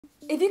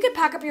If you could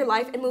pack up your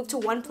life and move to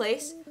one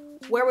place,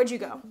 where would you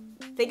go?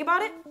 Think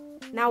about it.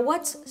 Now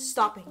what's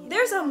stopping you?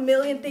 There's a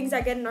million things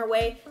that get in our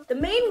way. The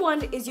main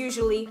one is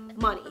usually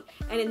money.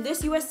 And in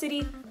this US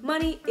city,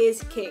 money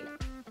is king.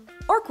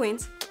 Or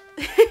queens.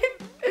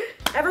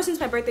 Ever since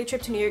my birthday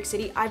trip to New York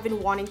City, I've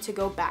been wanting to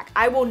go back.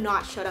 I will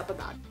not shut up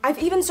about it. I've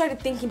even started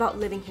thinking about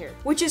living here,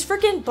 which is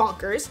freaking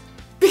bonkers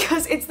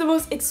because it's the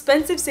most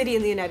expensive city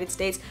in the United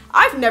States.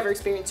 I've never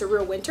experienced a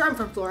real winter. I'm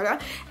from Florida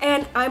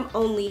and I'm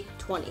only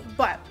 20.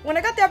 But when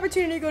I got the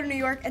opportunity to go to New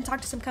York and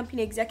talk to some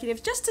company executives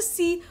just to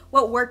see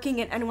what working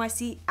in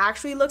NYC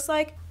actually looks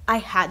like, I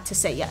had to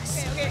say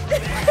yes.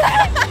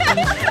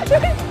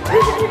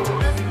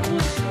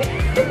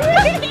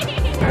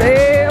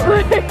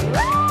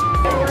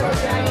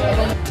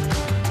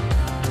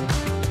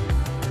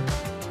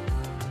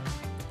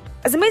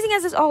 As amazing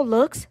as this all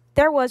looks,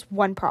 there was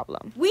one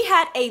problem. We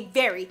had a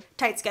very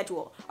tight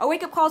schedule. Our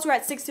wake-up calls were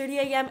at 6:30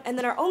 a.m. and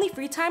then our only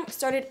free time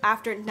started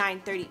after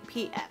 9:30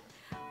 p.m.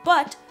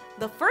 But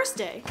the first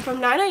day, from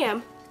 9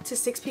 a.m. to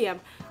 6 p.m.,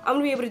 I'm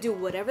gonna be able to do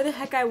whatever the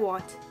heck I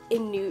want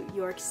in New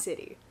York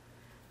City.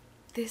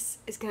 This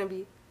is gonna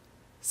be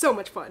so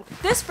much fun.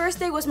 This first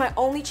day was my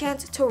only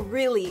chance to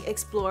really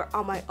explore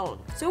on my own.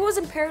 So it was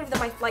imperative that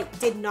my flight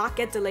did not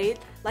get delayed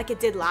like it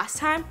did last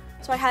time,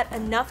 so I had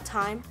enough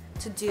time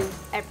to do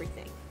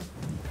everything.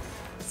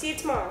 See you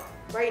tomorrow,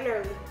 bright and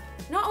early.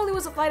 Not only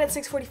was the flight at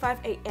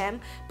 6:45 a.m.,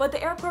 but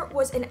the airport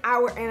was an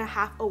hour and a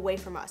half away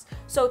from us,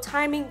 so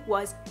timing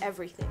was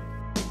everything.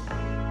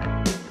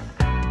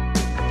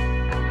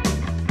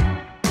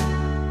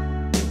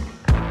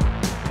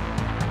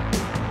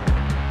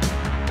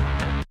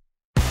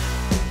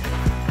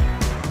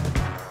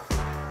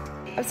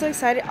 I'm so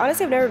excited.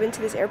 Honestly, I've never been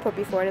to this airport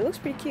before and it looks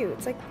pretty cute.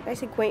 It's like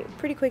nice and quaint,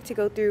 pretty quick to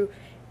go through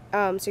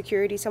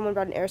security. Someone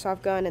brought an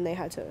airsoft gun and they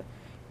had to,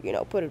 you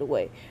know, put it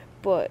away.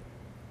 But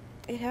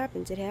it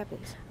happens, it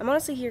happens. I'm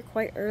honestly here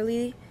quite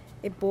early.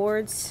 It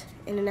boards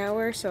in an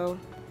hour, so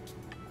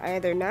I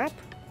either nap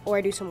or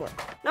I do some work.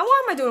 Now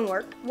why am I doing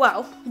work?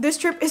 Well, this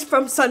trip is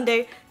from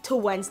Sunday to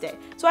Wednesday.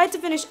 So I had to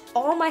finish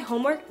all my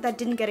homework that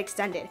didn't get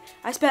extended.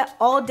 I spent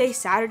all day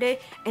Saturday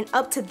and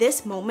up to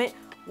this moment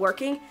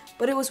working,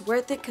 but it was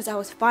worth it because I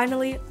was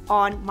finally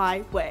on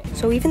my way.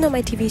 So even though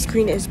my TV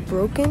screen is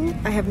broken,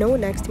 I have no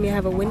one next to me, I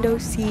have a window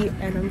seat,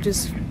 and I'm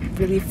just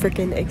really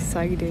freaking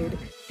excited.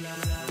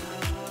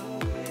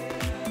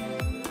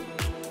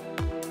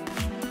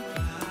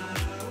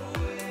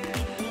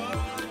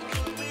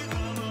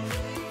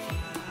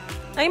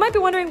 Now you might be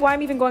wondering why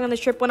I'm even going on this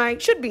trip when I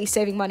should be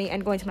saving money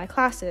and going to my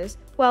classes.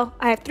 Well,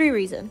 I have 3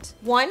 reasons.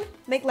 1,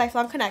 make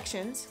lifelong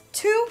connections.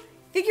 2,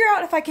 figure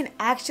out if I can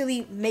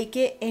actually make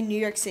it in New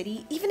York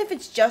City, even if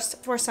it's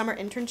just for a summer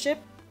internship.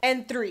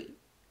 And 3,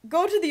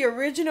 go to the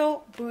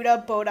original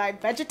Buddha Bodhi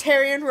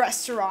vegetarian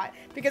restaurant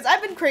because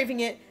I've been craving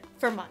it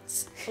for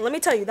months. Well, let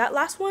me tell you, that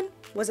last one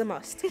was a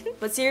must.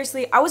 But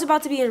seriously, I was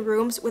about to be in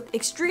rooms with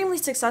extremely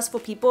successful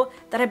people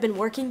that have been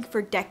working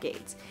for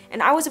decades.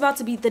 And I was about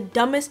to be the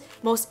dumbest,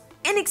 most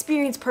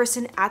inexperienced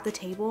person at the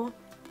table,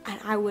 and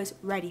I was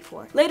ready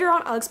for it. Later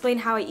on, I'll explain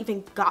how I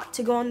even got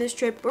to go on this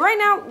trip, but right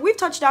now, we've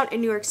touched down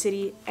in New York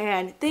City,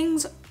 and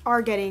things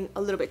are getting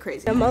a little bit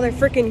crazy. A mother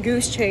freaking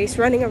goose chase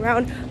running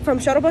around from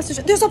shuttle bus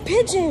to there's a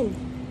pigeon!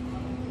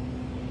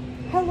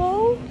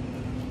 Hello?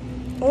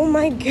 Oh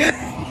my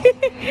god.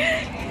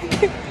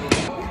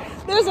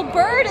 There's a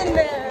bird in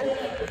there!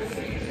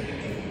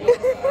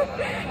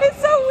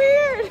 It's so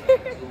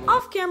weird!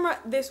 Off camera,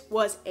 this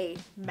was a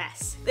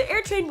mess. The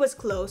air train was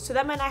closed, so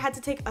that meant I had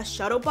to take a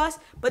shuttle bus,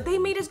 but they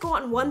made us go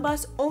on one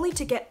bus only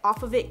to get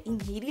off of it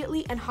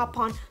immediately and hop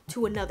on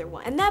to another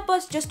one. And that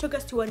bus just took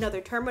us to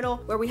another terminal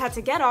where we had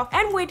to get off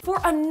and wait for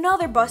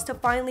another bus to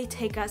finally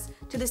take us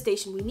to the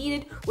station we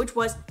needed, which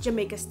was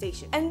Jamaica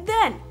Station. And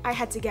then I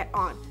had to get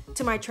on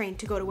to my train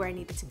to go to where I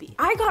needed to be.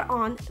 I got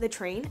on the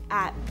train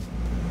at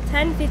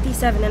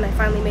 10:57 and I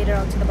finally made it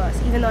onto the bus,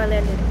 even though I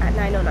landed at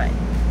 9:09.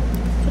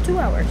 So 2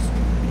 hours,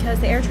 because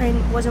the air train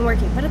wasn't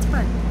working, but it's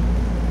fine.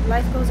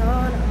 Life goes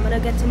on. I'm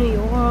gonna get to New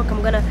York.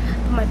 I'm gonna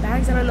put my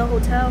bags out in the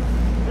hotel,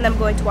 and I'm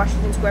going to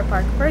Washington Square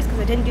Park first, because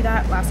I didn't do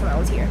that last time I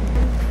was here.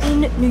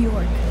 In New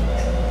York.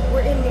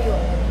 We're in New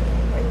York.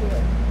 We're in New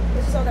York.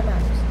 This is all that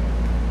matters.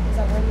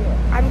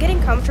 I'm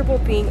getting comfortable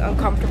being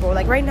uncomfortable.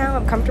 Like right now,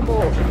 I'm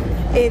comfortable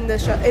in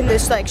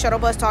this like shuttle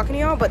bus talking to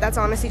y'all, but that's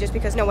honestly just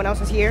because no one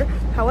else is here.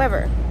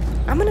 However,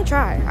 I'm gonna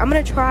try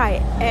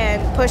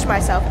and push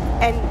myself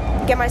and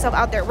get myself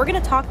out there. We're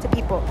gonna talk to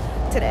people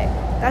today.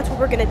 That's what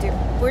we're gonna do.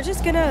 We're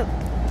just gonna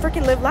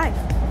freaking live life.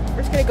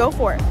 We're just gonna go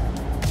for it.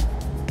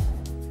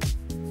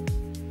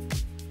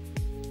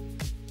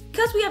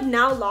 Because we have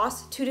now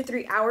lost 2 to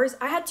 3 hours,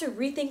 I had to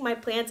rethink my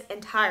plans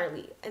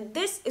entirely, and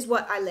this is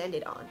what I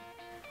landed on.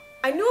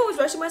 I knew I was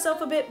rushing myself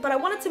a bit, but I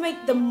wanted to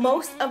make the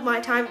most of my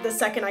time the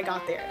second I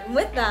got there. And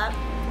with that,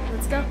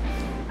 let's go.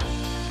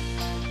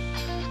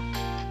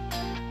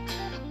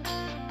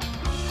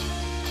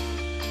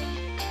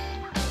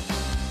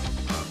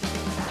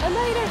 I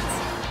made it!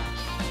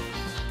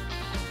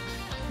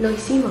 Lo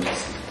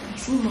hicimos.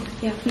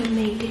 Yeah, we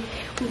made it.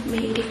 We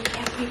made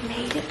it, we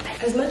made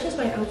it. As much as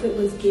my outfit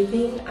was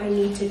giving, I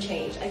need to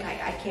change. Like,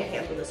 I can't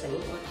handle this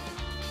anymore.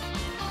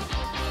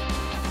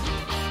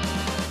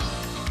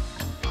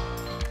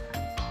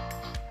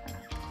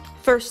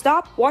 First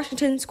stop,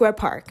 Washington Square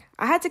Park.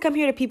 I had to come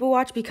here to people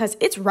watch because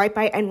it's right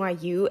by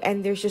NYU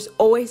and there's just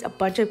always a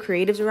bunch of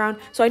creatives around,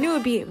 so I knew it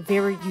would be a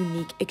very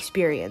unique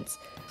experience.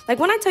 Like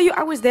when I tell you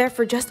I was there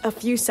for just a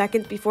few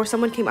seconds before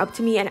someone came up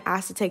to me and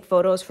asked to take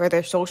photos for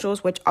their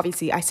socials, which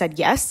obviously I said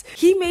yes,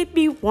 he made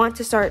me want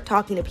to start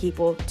talking to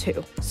people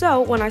too.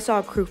 So when I saw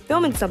a crew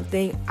filming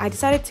something, I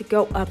decided to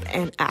go up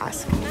and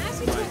ask. Can I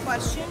ask you a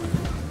question?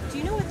 Do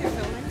you know what they're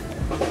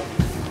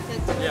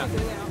filming? Yeah.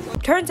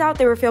 Turns out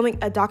they were filming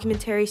a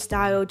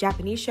documentary-style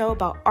Japanese show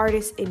about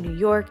artists in New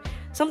York,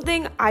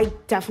 something I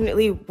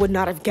definitely would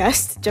not have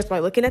guessed just by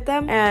looking at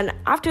them. And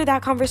after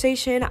that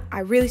conversation, I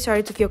really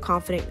started to feel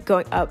confident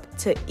going up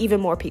to even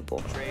more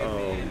people.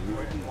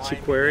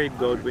 Chikwere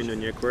Godwin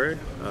Onyekwe.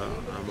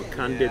 I'm a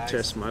candid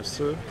chess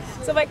master.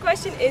 So my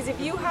question is,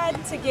 if you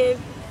had to give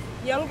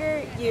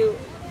younger you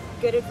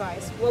good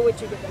advice, what would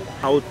you give them?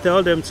 I would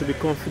tell them to be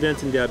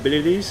confident in their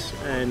abilities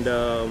and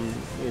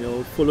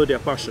follow their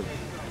passion.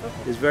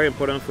 It's very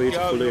important for you to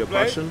follow your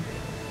passion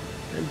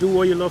and do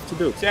what you love to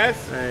do.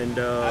 And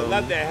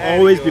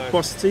always be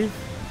positive.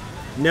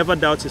 Never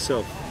doubt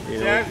yourself.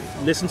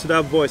 Listen to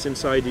that voice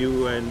inside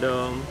you and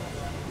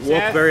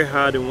work very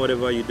hard in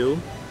whatever you do.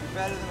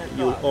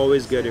 You'll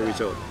always get a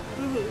result.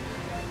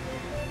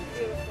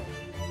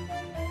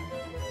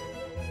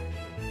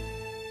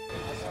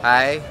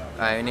 Hi,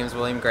 my name is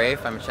William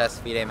Grafe. I'm a chess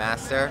FIDE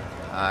master.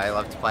 I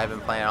love to play. I've been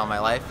playing all my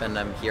life, and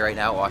I'm here right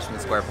now at Washington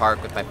Square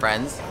Park with my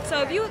friends.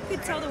 So if you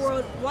could tell the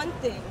world one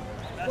thing,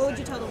 what would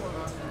you tell the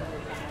world?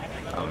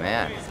 Oh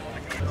man,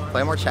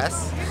 play more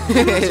chess.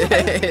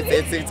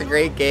 it's a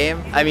great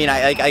game. I mean,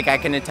 I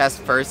can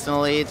attest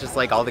personally, just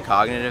like all the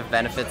cognitive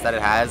benefits that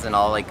it has, and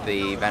all like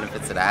the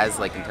benefits it has,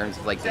 like in terms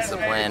of like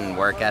discipline and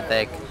work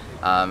ethic.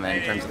 And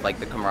in terms of like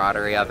the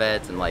camaraderie of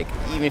it, and like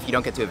even if you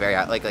don't get to a very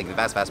like the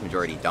vast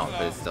majority don't,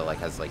 but it still like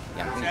has like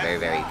I think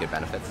very good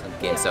benefits. And the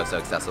game's so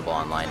accessible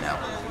online now.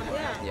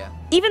 Yeah.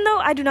 Even though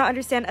I do not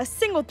understand a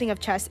single thing of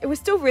chess, it was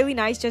still really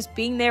nice just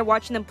being there,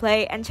 watching them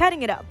play, and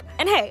chatting it up.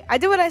 And hey, I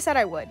did what I said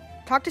I would.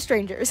 Talk to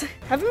strangers.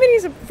 I've been meeting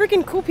some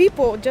freaking cool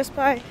people just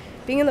by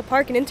being in the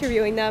park and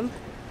interviewing them.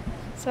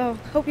 So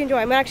hope you enjoy.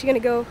 I'm actually gonna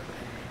go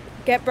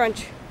get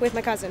brunch with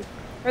my cousin,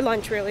 or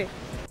lunch really.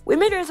 We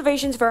made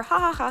reservations for Ha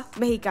Ha Ha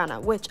Mexicana,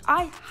 which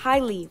I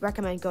highly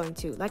recommend going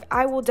to. Like,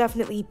 I will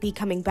definitely be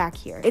coming back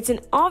here. It's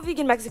an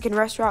all-vegan Mexican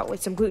restaurant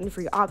with some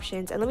gluten-free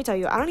options. And let me tell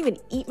you, I don't even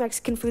eat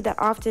Mexican food that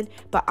often,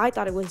 but I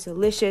thought it was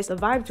delicious. The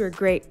vibes were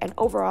great. And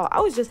overall,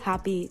 I was just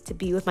happy to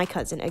be with my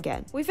cousin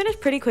again. We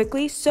finished pretty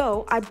quickly,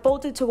 so I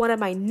bolted to one of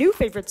my new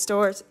favorite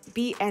stores,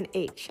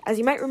 B&H. As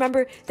you might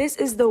remember, this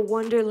is the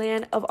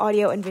wonderland of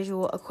audio and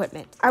visual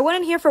equipment. I went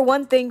in here for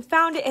one thing,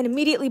 found it, and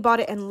immediately bought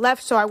it and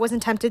left, so I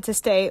wasn't tempted to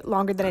stay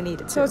longer than I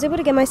needed to. So I was able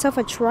to get myself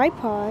a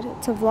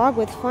tripod to vlog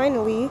with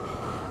finally.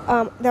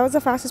 That was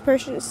the fastest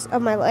purchase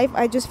of my life.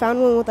 I just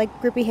found one with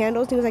like grippy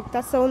handles. He was like,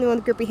 that's the only one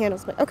with grippy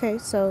handles. But okay,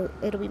 so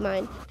it'll be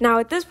mine. Now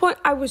at this point,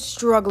 I was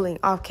struggling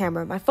off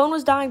camera. My phone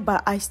was dying,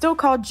 but I still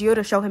called Gio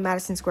to show him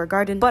Madison Square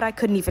Garden, but I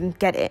couldn't even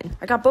get in.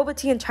 I got boba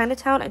tea in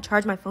Chinatown and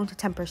charged my phone to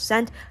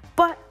 10%,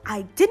 but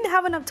I didn't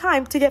have enough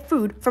time to get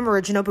food from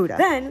Original Buddha.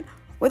 Then,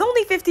 with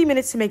only 50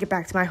 minutes to make it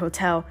back to my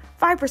hotel,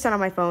 5% on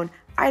my phone,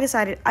 I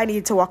decided I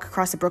needed to walk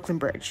across the Brooklyn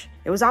Bridge.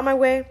 It was on my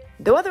way,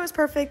 the weather was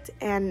perfect,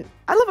 and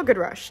I love a good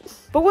rush.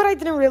 But what I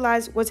didn't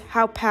realize was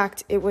how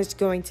packed it was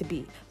going to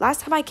be.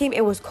 Last time I came,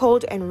 it was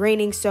cold and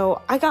raining,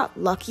 so I got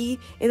lucky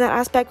in that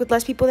aspect with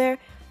less people there.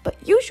 But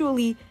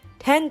usually,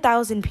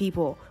 10,000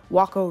 people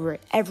walk over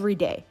it every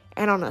day.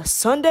 And on a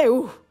Sunday,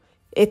 ooh,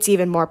 it's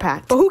even more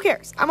packed. But who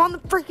cares? I'm on the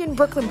freaking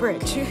Brooklyn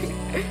Bridge.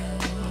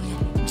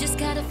 Just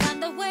gotta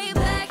find the way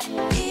back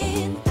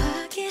in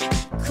pocket,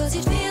 'cause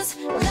it feels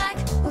like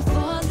we're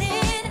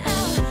falling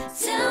out.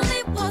 Tell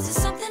me, was it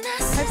something I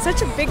said? I have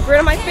such a big grin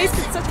on my face.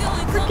 It's such a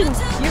freaking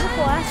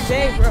beautiful ass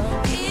day, bro.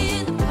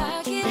 In the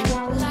pocket,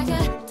 like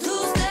a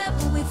two-step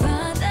when we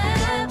find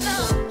that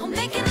flow. I'm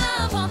making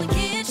love on the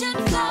kitchen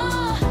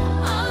floor.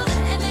 Oh,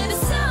 and it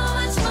is so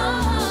much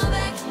more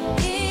back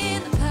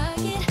in the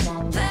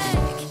pocket,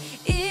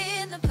 back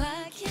in the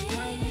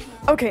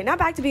pocket. Okay, now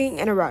back to being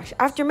in a rush.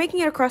 After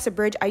making it across the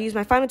bridge, I used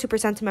my final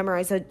 2% to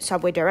memorize the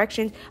subway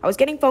directions. I was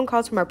getting phone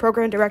calls from our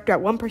program director at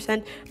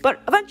 1%,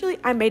 but eventually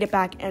I made it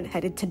back and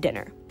headed to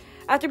dinner.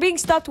 After being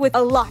stuffed with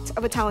a lot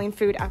of Italian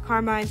food at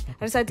Carmine's,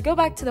 I decided to go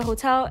back to the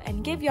hotel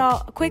and give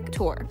y'all a quick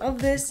tour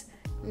of this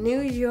New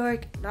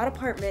York, not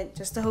apartment,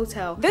 just a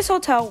hotel. This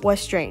hotel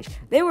was strange.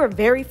 They were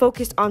very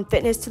focused on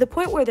fitness to the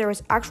point where there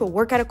was actual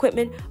workout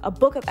equipment, a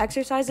book of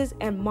exercises,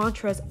 and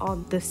mantras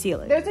on the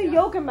ceiling. There's a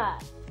yoga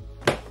mat.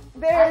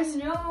 There's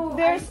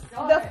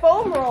the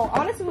foam roll.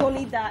 Honestly, we'll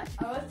need that.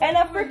 And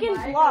a freaking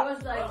block.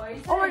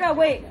 Oh my god,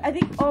 wait.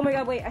 Oh my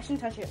god, wait. I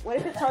shouldn't touch it. What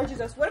if it charges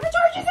us? What if it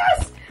charges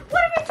us?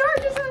 What if it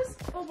charges us?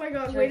 Oh my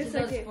god, wait a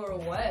second. For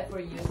what? For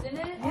using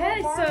it?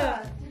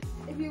 Yes.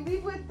 If you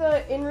leave with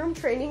the in-room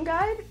training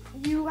guide,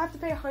 you have to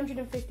pay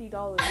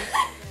 $150.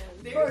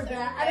 For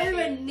that, I don't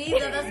even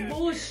need that. That's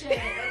bullshit.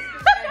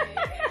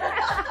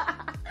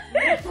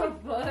 What the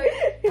fuck?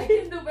 I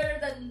can do better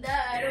than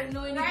that. I don't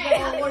know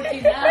anything about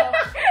working out.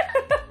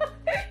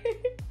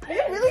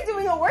 You're really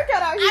doing a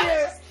workout out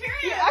here.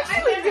 You're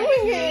actually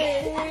doing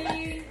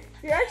it.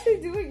 You're actually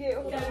doing it.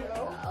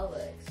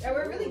 Yeah,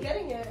 we're really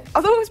getting it.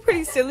 Although it was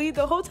pretty silly,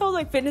 the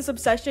hotel fitness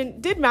obsession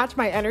did match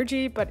my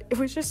energy, but it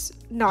was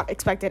just not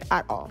expected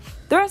at all.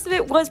 The rest of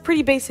it was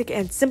pretty basic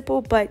and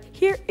simple, but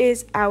here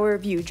is our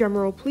view.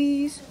 Drumroll,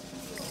 please.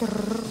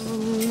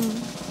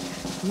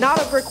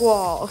 Not a brick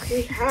wall.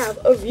 We have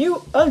a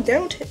view of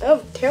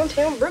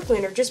downtown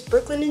Brooklyn, or just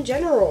Brooklyn in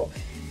general.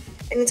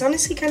 And it's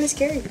honestly kind of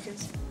scary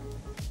because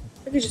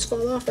I could just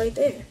fall off right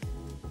there.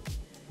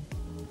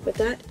 But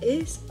that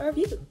is our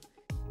view.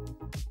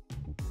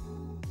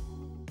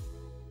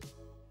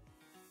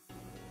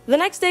 The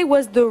next day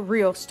was the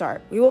real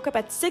start. We woke up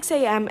at 6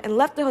 a.m. and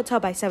left the hotel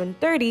by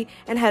 7:30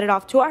 and headed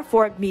off to our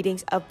 4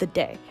 meetings of the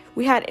day.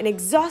 We had an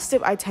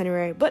exhaustive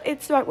itinerary, but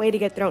it's the right way to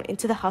get thrown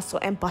into the hustle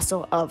and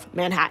bustle of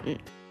Manhattan.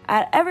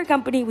 At every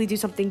company, we do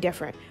something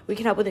different. We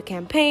can help with a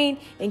campaign,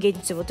 engage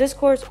in civil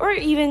discourse, or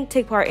even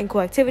take part in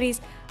cool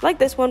activities like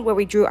this one where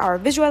we drew our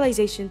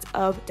visualizations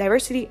of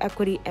diversity,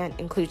 equity, and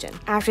inclusion.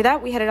 After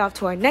that, we headed off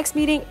to our next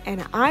meeting,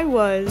 and I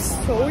was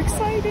so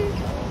excited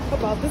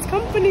about this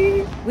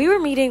company. We were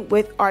meeting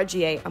with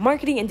RGA, a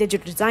marketing and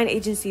digital design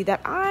agency that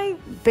I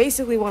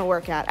basically want to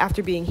work at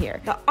after being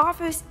here. The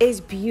office is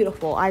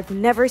beautiful. I've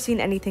never seen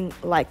anything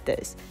like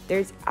this.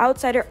 There's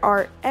outsider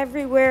art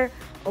everywhere,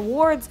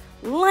 awards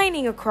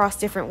lining across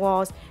different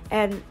walls,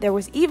 and there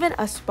was even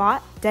a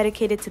spot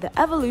dedicated to the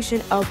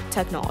evolution of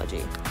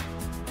technology.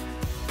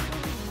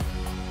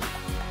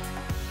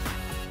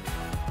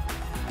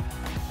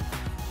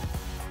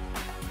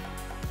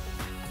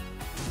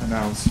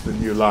 Announced the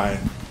new line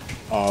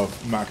of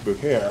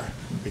MacBook Air.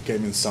 It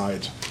came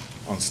inside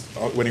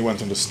when he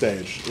went on the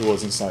stage. It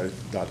was inside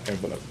that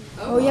envelope.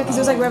 Oh yeah, because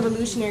it was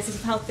revolutionary because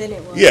of how thin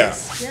it was. Yeah.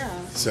 Yeah.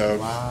 So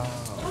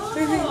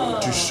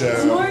to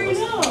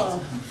show.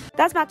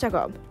 That's Matt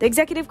Jacob, the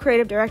executive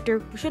creative director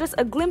who showed us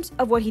a glimpse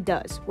of what he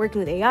does, working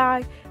with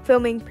AI,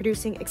 filming,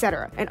 producing,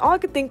 etc. And all I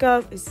could think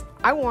of is,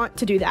 I want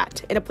to do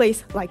that in a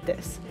place like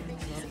this.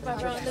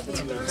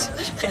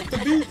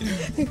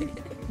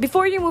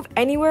 Before you move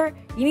anywhere,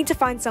 you need to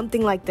find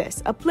something like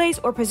this, a place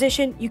or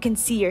position you can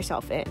see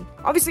yourself in.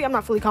 Obviously, I'm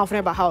not fully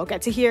confident about how I'll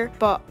get to here,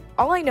 but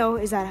all I know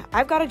is that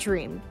I've got a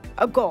dream,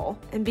 a goal,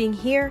 and being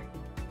here,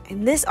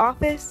 in this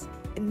office,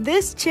 in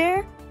this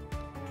chair,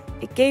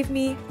 it gave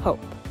me hope.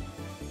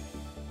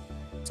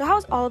 So how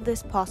is all of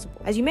this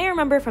possible? As you may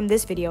remember from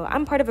this video,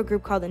 I'm part of a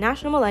group called the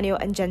National Millennial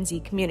and Gen Z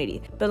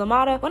Community. Bill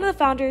Amata, one of the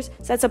founders,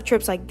 sets up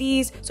trips like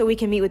these so we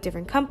can meet with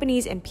different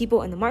companies and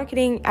people in the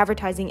marketing,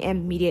 advertising,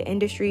 and media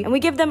industry, and we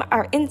give them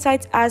our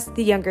insights as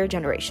the younger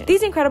generation.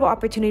 These incredible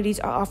opportunities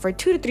are offered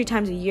 2 to 3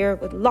 times a year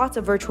with lots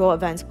of virtual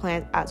events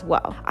planned as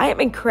well. I am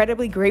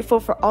incredibly grateful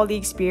for all the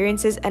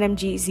experiences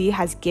NMGZ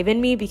has given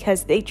me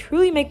because they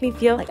truly make me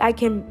feel like I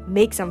can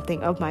make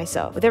something of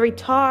myself. With every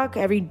talk,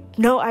 every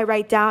note I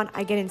write down,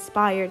 I get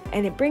inspired,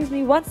 and it brings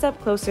me one step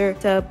closer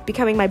to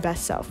becoming my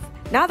best self.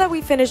 Now that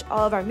we've finished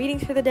all of our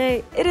meetings for the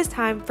day, it is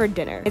time for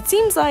dinner. It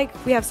seems like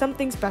we have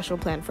something special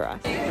planned for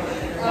us.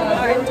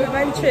 Our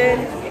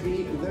intervention.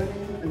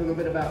 Learning a little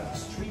bit about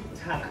street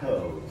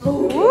tacos.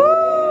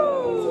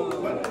 Woo!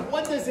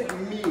 What does it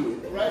mean,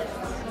 right?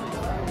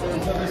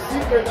 So the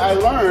secret I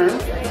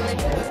learned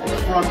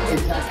from a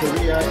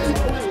taqueria in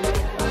Italy.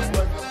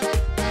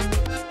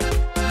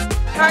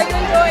 How are you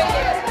enjoying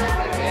it?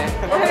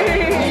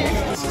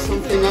 This is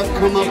something I've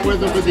come up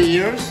with over the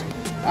years,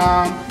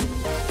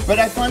 but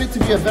I find it to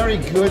be a very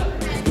good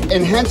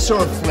enhancer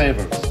of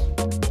flavors.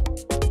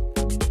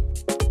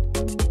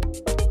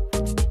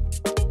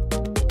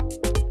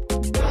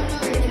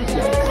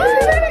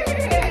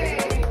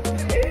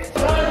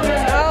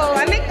 Oh,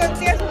 I make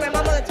tortillas with my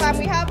mom all the time.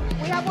 We have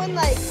one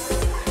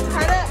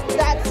kind of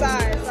that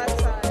size.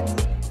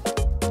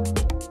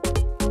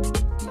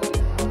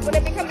 When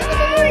it becomes a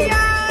little balloon,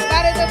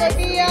 that is a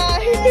tortilla.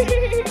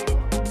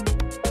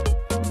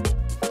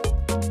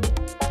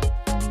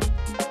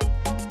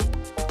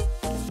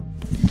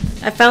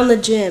 I found the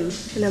gym,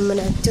 and I'm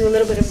gonna do a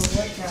little bit of a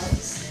workout.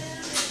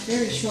 It's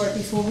very short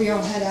before we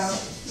all head out,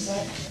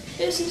 but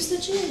this is the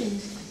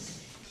gym.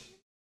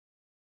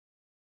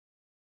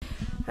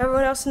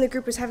 Everyone else in the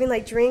group is having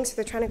drinks,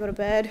 they're trying to go to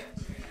bed.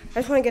 I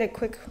just want to get a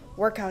quick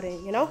workout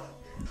in, you know?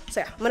 So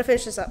yeah, I'm gonna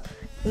finish this up,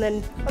 and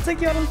then I'll take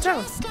you out on the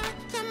town.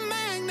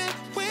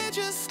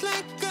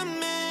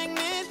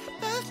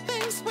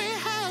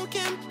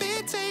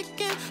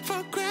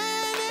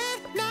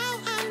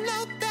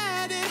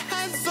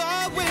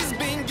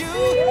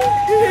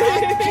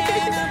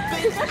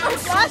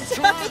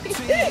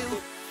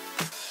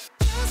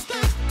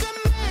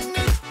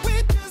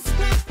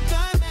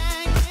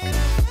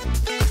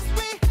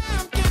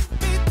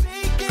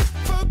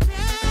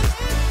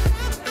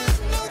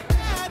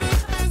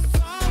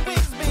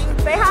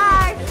 Say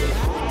hi.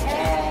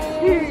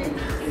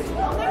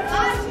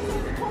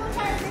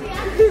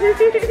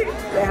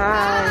 Say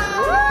hi.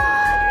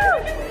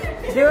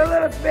 Woo! Do a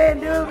little spin.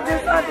 Do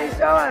something.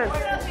 Show us.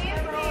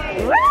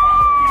 Woo!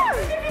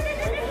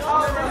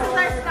 Oh, this is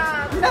our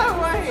stop. No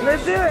way.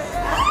 Let's do it.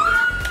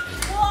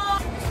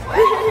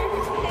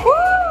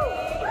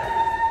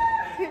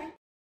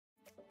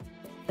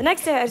 The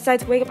next day, I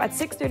decided to wake up at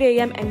 6:30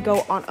 a.m. and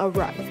go on a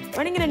run.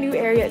 Running in a new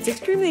area is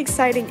extremely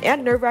exciting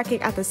and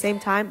nerve-wracking at the same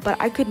time, but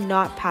I could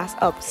not pass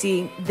up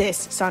seeing this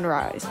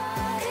sunrise.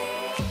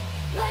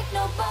 Like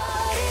nobody.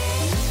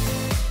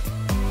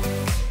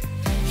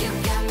 You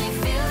got me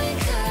feeling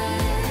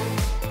good.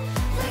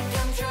 Like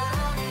I'm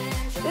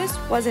drowning. This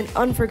was an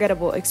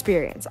unforgettable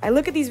experience. I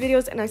look at these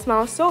videos and I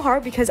smile so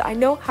hard because I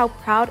know how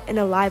proud and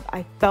alive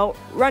I felt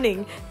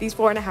running these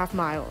 4.5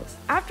 miles.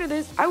 After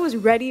this, I was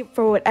ready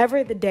for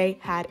whatever the day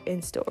had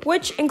in store,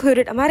 which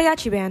included a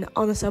mariachi band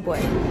on the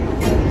subway.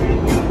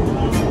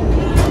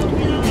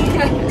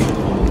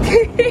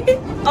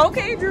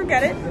 Okay, Drew,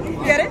 get it?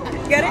 Get it?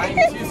 Get it?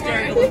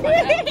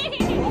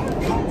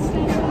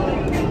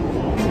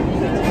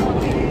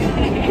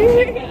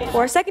 For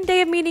our second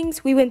day of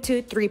meetings, we went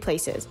to 3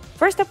 places.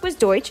 First up was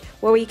Deutsch,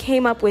 where we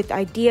came up with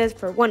ideas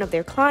for one of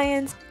their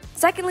clients.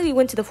 Secondly, we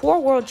went to the 4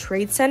 World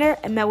Trade Center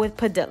and met with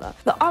Padilla.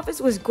 The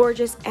office was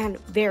gorgeous and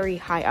very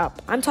high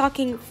up. I'm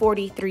talking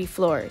 43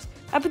 floors.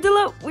 At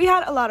Padilla, we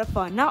had a lot of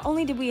fun. Not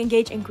only did we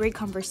engage in great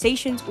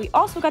conversations, we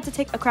also got to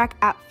take a crack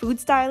at food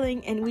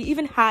styling, and we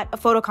even had a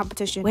photo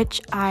competition,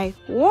 which I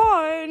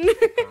won.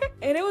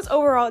 And it was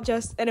overall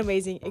just an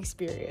amazing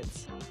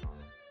experience.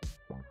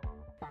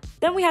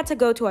 Then we had to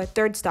go to our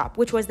third stop,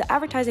 which was the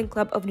Advertising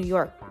Club of New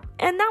York.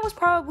 And that was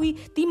probably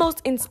the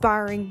most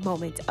inspiring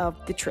moment of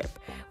the trip.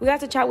 We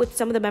got to chat with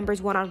some of the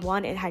members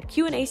one-on-one and had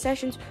Q&A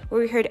sessions where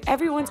we heard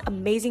everyone's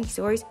amazing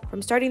stories,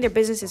 from starting their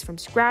businesses from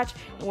scratch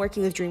and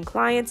working with dream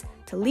clients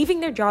to leaving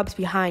their jobs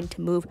behind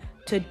to move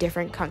to a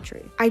different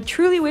country. I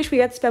truly wish we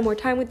got to spend more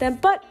time with them,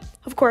 but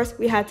of course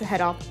we had to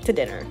head off to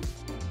dinner.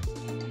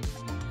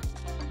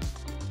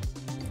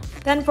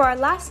 Then for our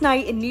last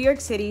night in New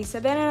York City,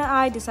 Savannah and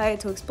I decided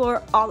to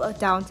explore all of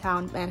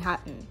downtown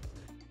Manhattan.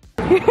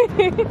 Something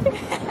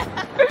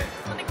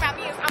about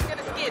me is I'm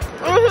gonna skip.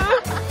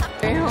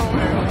 Damn.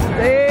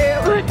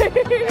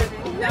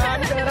 No,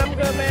 I'm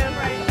good, man.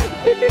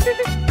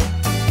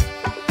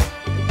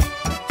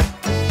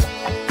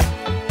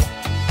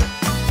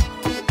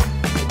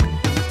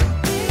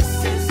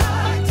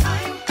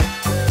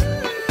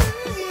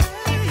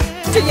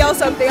 We should yell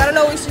something. I don't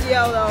know what we should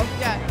yell though.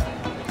 Yeah.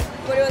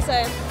 What do you want to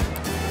say?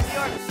 New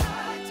York.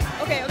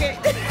 Okay.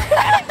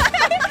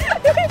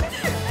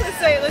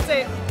 Let's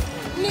say it.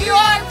 New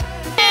York.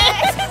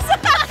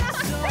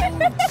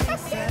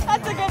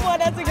 That's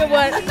a good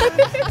one.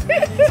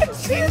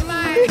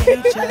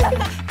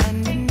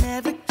 And it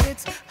never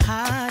gets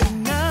hard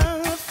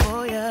enough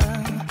for you.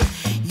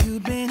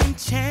 You've been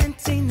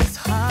enchanting this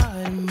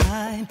heart of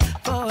mine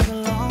for the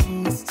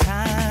longest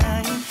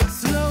time.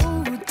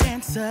 Slow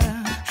dancer,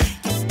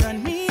 you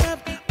stun me up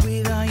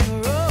with all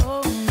your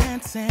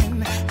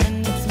romancing,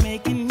 and it's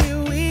making me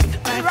weak.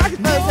 Like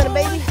no one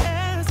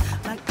else,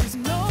 like there's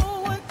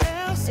no one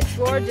else. It's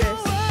gorgeous.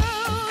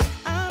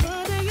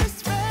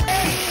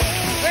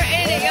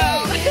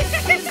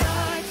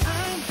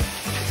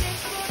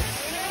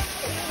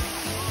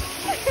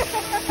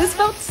 This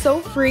felt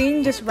so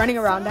freeing just running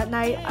around that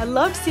night. I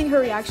loved seeing her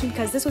reaction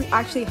because this was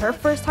actually her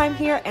first time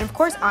here, and of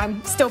course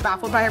I'm still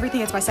baffled by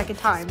everything. It's my second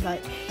time, but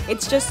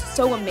it's just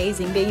so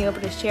amazing being able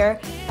to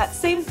share that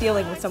same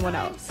feeling with someone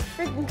else.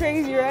 Freaking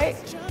crazy, right?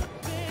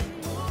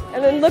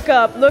 And then look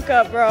up,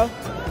 bro.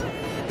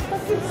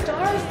 Fucking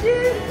stars,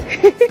 dude.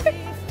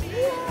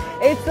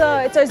 It's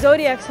our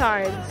zodiac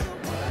signs.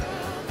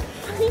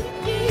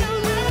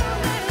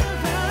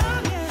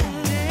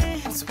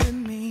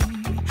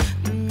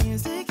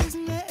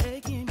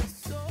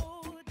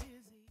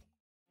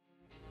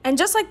 And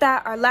just like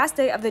that, our last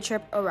day of the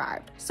trip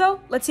arrived.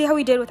 So let's see how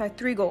we did with our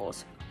 3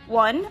 goals.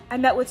 1, I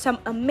met with some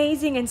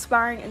amazing,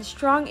 inspiring, and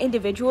strong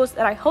individuals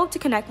that I hope to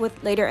connect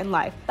with later in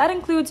life. That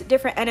includes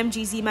different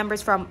NMGZ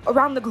members from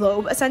around the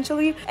globe,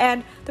 essentially,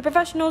 and the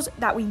professionals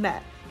that we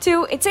met.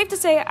 2, it's safe to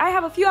say I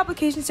have a few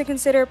applications to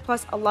consider,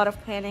 plus a lot of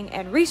planning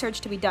and research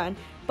to be done,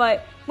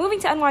 but moving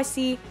to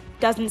NYC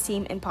doesn't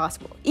seem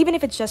impossible, even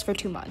if it's just for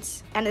 2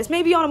 months. And this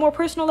may be on a more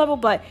personal level,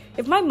 but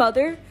if my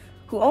mother,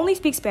 who only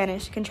speaks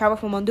Spanish, can travel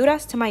from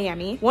Honduras to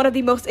Miami, one of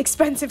the most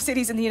expensive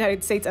cities in the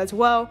United States as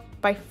well,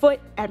 by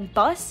foot and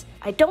bus,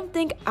 I don't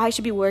think I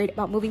should be worried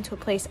about moving to a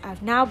place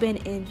I've now been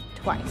in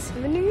twice.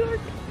 I'm in New York.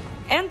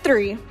 And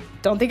 3,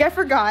 don't think I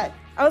forgot,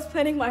 I was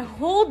planning my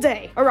whole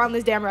day around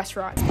this damn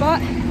restaurant.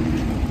 Spot,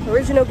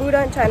 original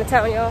Buddha in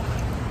Chinatown, y'all.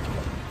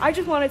 I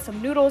just wanted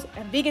some noodles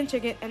and vegan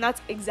chicken, and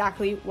that's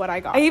exactly what I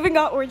got. I even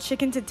got orange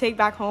chicken to take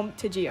back home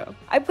to Gio.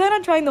 I plan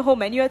on trying the whole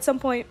menu at some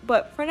point,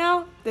 but for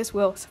now, this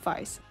will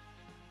suffice.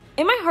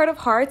 In my heart of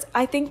hearts,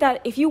 I think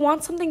that if you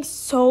want something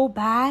so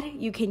bad,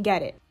 you can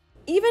get it.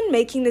 Even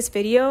making this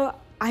video,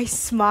 I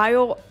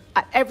smile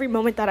at every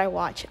moment that I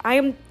watch. I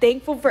am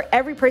thankful for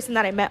every person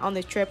that I met on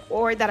this trip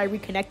or that I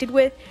reconnected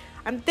with.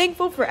 I'm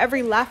thankful for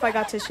every laugh I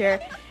got to share,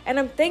 and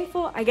I'm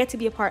thankful I get to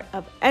be a part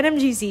of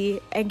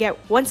NMGZ and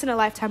get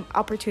once-in-a-lifetime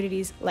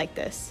opportunities like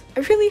this. I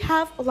really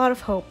have a lot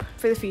of hope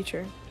for the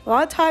future. A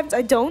lot of times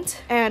I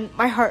don't, and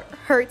my heart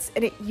hurts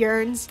and it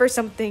yearns for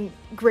something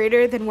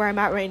greater than where I'm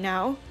at right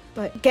now.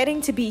 But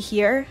getting to be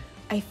here,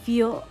 I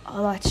feel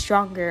a lot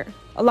stronger,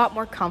 a lot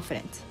more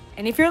confident.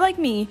 And if you're like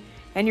me,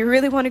 and you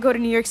really want to go to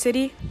New York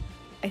City,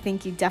 I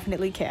think you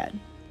definitely can.